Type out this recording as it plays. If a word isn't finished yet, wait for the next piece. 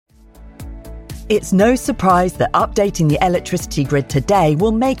It's no surprise that updating the electricity grid today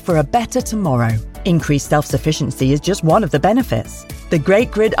will make for a better tomorrow. Increased self-sufficiency is just one of the benefits. The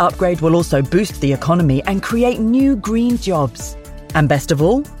Great Grid Upgrade will also boost the economy and create new green jobs. And best of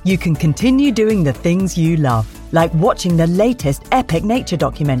all, you can continue doing the things you love, like watching the latest epic nature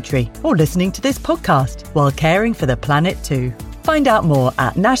documentary or listening to this podcast while caring for the planet too. Find out more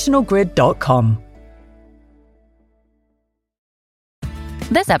at nationalgrid.com.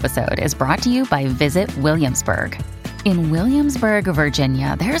 This episode is brought to you by Visit Williamsburg. In Williamsburg,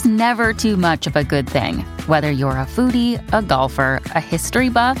 Virginia, there's never too much of a good thing. Whether you're a foodie, a golfer, a history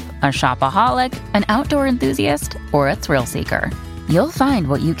buff, a shopaholic, an outdoor enthusiast, or a thrill seeker, you'll find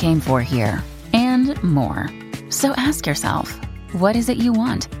what you came for here and more. So ask yourself, what is it you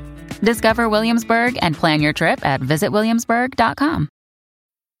want? Discover Williamsburg and plan your trip at visitwilliamsburg.com.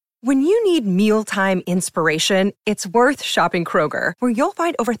 When you need mealtime inspiration, it's worth shopping Kroger, where you'll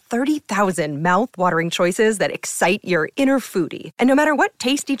find over 30,000 mouth-watering choices that excite your inner foodie. And no matter what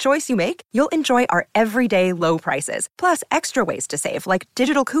tasty choice you make, you'll enjoy our everyday low prices, plus extra ways to save, like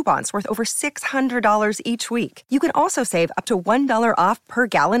digital coupons worth over $600 each week. You can also save up to $1 off per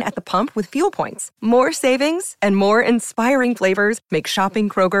gallon at the pump with fuel points. More savings and more inspiring flavors make shopping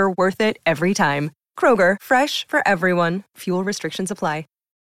Kroger worth it every time. Kroger, fresh for everyone. Fuel restrictions apply.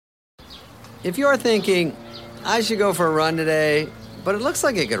 If you're thinking, I should go for a run today, but it looks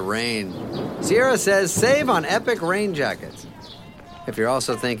like it could rain, Sierra says save on Epic rain jackets. If you're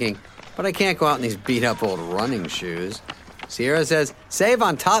also thinking, but I can't go out in these beat-up old running shoes, Sierra says save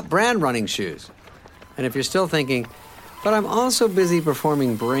on top brand running shoes. And if you're still thinking, but I'm also busy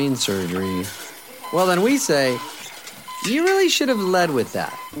performing brain surgery, well then we say, you really should have led with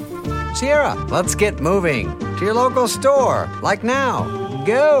that. Sierra, let's get moving to your local store, like now.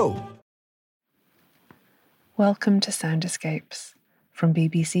 Go! Welcome to Sound Escapes from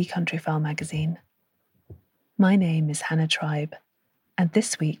BBC Countryfile magazine. My name is Hannah Tribe, and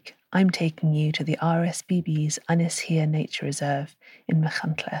this week I'm taking you to the RSPB's Ynys Hir Nature Reserve in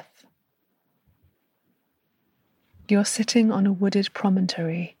Machynlleth. You're sitting on a wooded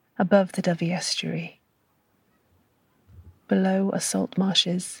promontory above the Dyfi estuary. Below are salt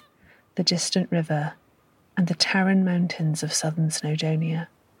marshes, the distant river, and the Taran Mountains of southern Snowdonia.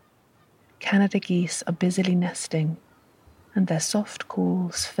 Canada geese are busily nesting, and their soft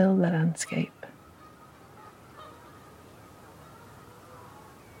calls fill the landscape.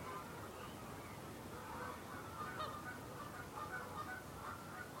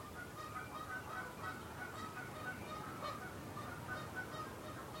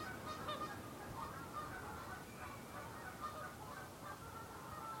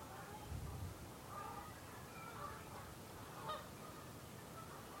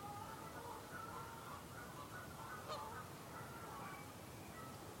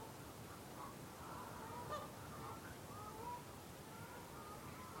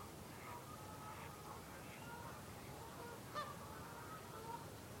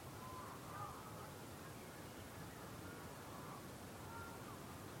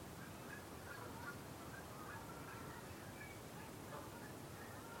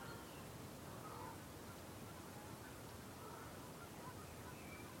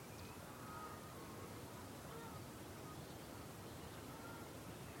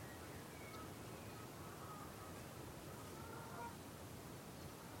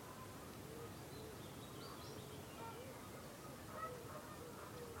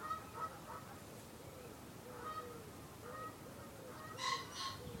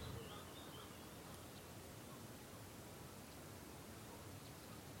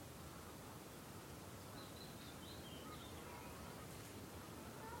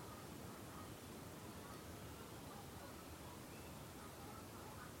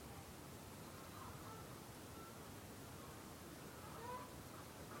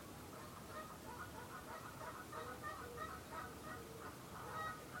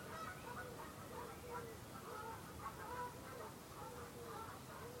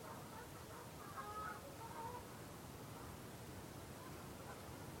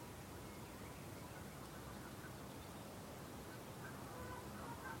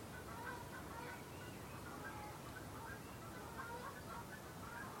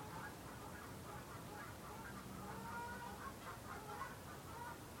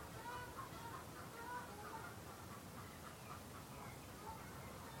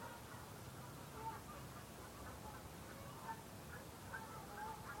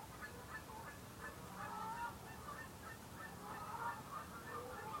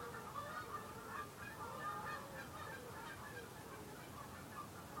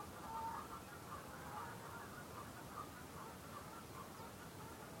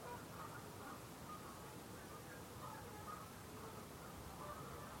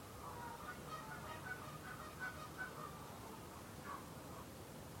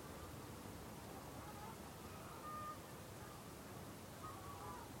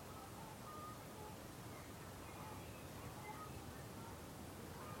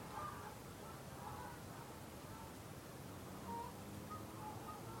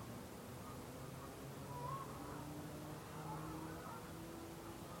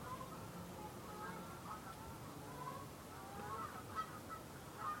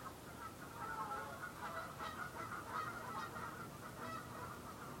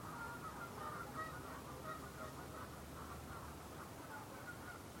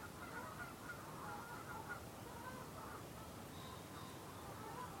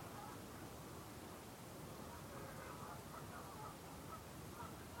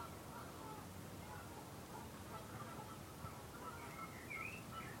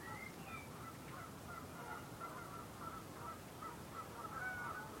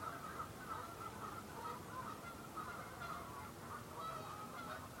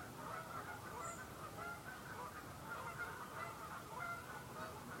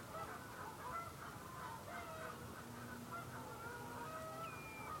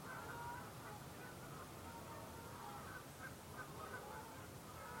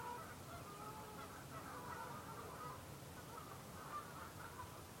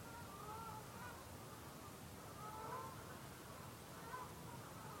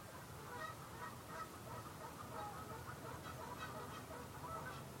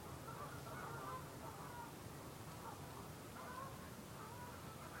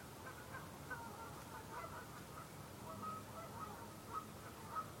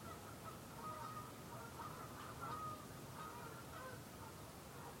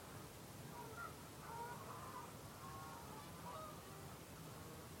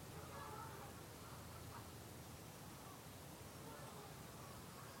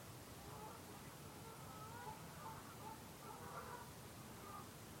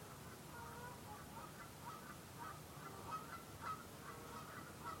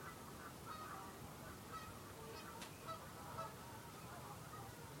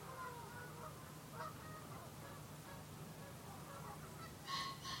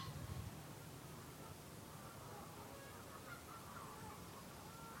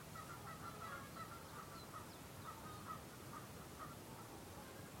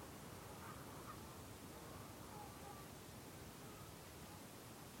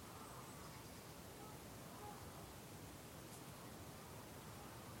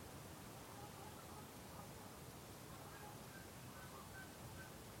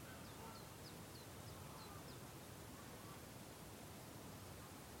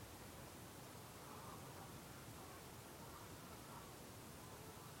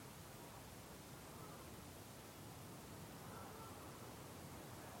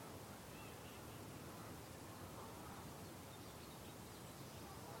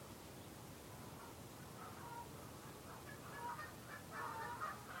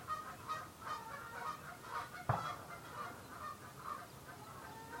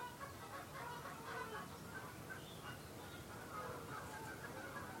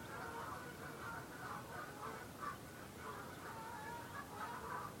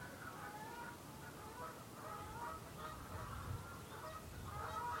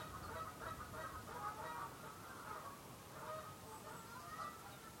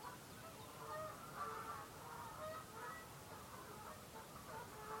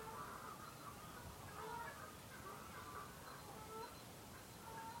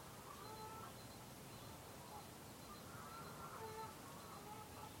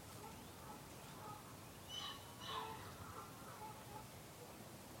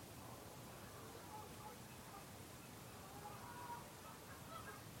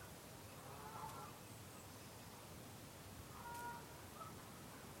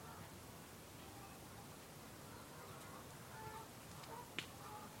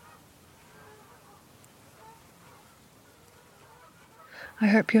 I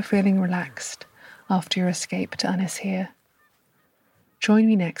hope you're feeling relaxed after your escape to Anis Here. Join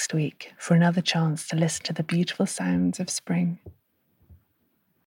me next week for another chance to listen to the beautiful sounds of spring.